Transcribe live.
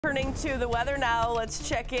Turning to the weather now, let's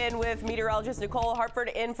check in with meteorologist Nicole Hartford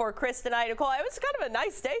in for Chris tonight. Nicole, it was kind of a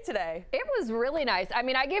nice day today. It was really nice. I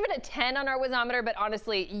mean, I gave it a 10 on our wizometer, but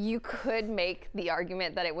honestly, you could make the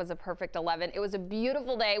argument that it was a perfect 11. It was a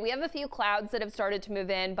beautiful day. We have a few clouds that have started to move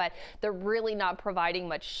in, but they're really not providing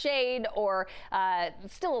much shade or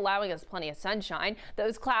still allowing us plenty of sunshine.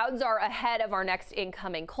 Those clouds are ahead of our next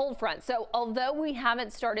incoming cold front. So although we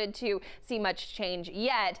haven't started to see much change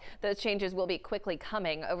yet, those changes will be quickly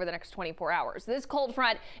coming over the next 24 hours. This cold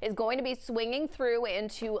front is going to be swinging through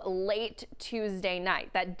into late Tuesday night.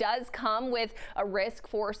 That does come with a risk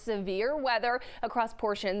for severe weather across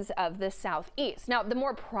portions of the southeast. Now, the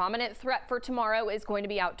more prominent threat for tomorrow is going to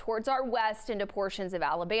be out towards our west into portions of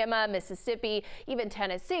Alabama, Mississippi, even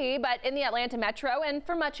Tennessee. But in the Atlanta metro and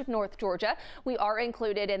for much of North Georgia, we are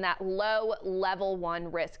included in that low level 1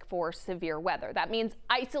 risk for severe weather. That means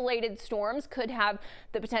isolated storms could have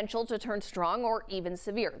the potential to turn strong or even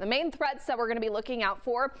severe. The main threats that we're going to be looking out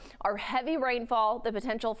for are heavy rainfall, the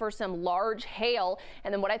potential for some large hail,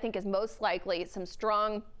 and then what I think is most likely some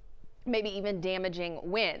strong, maybe even damaging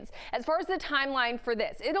winds. As far as the timeline for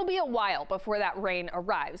this, it'll be a while before that rain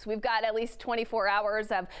arrives. We've got at least 24 hours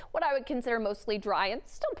of what I would consider mostly dry and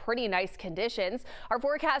still pretty nice conditions. Our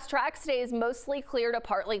forecast track stays mostly clear to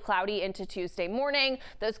partly cloudy into Tuesday morning.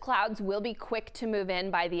 Those clouds will be quick to move in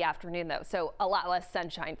by the afternoon though, so a lot less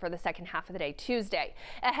sunshine for the second half of the day Tuesday.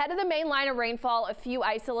 Ahead of the main line of rainfall, a few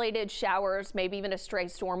isolated showers, maybe even a stray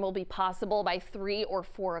storm will be possible by 3 or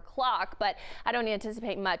 4 o'clock, but I don't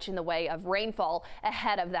anticipate much in the way of rainfall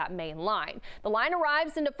ahead of that main line. The line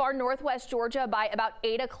arrives into far northwest Georgia by about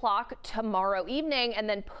 8 o'clock tomorrow evening and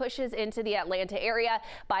then pushes into the Atlanta area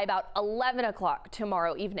by about 11 o'clock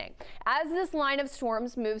tomorrow evening. As this line of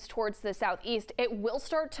storms moves towards the southeast, it will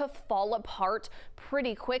start to fall apart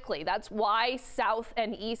pretty quickly. That's why south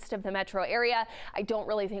and east of the metro area, I don't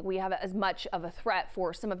really think we have as much of a threat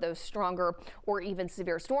for some of those stronger or even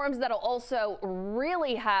severe storms that'll also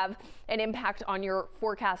really have an impact on your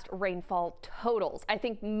forecast rainfall totals. I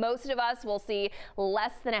think most of us will see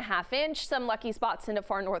less than a ½ inch. Some lucky spots into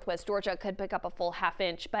far northwest Georgia could pick up a full ½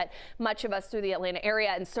 inch, but much of us through the Atlanta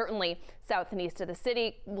area and certainly south and east of the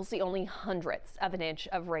city will see only hundredths of an inch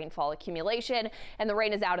of rainfall accumulation, and the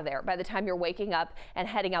rain is out of there by the time you're waking up and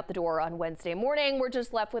heading out the door on Wednesday morning. We're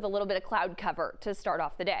just left with a little bit of cloud cover to start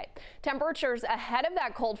off the day. Temperatures ahead of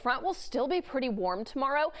that cold front will still be pretty warm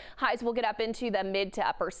tomorrow. Highs will get up into the mid to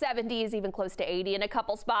upper 70s, even close to 80 in a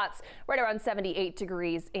couple spots, right around 78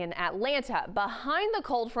 degrees in Atlanta. Behind the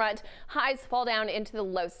cold front, highs fall down into the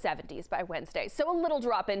low 70s by Wednesday. So a little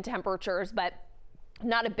drop in temperatures, but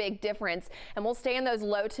not a big difference, and we'll stay in those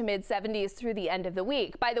low to mid 70s through the end of the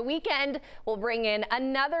week. By the weekend, we'll bring in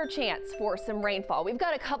another chance for some rainfall. We've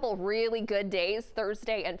got a couple really good days,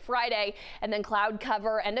 Thursday and Friday, and then cloud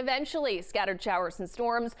cover and eventually scattered showers and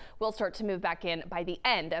storms will start to move back in by the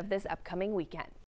end of this upcoming weekend.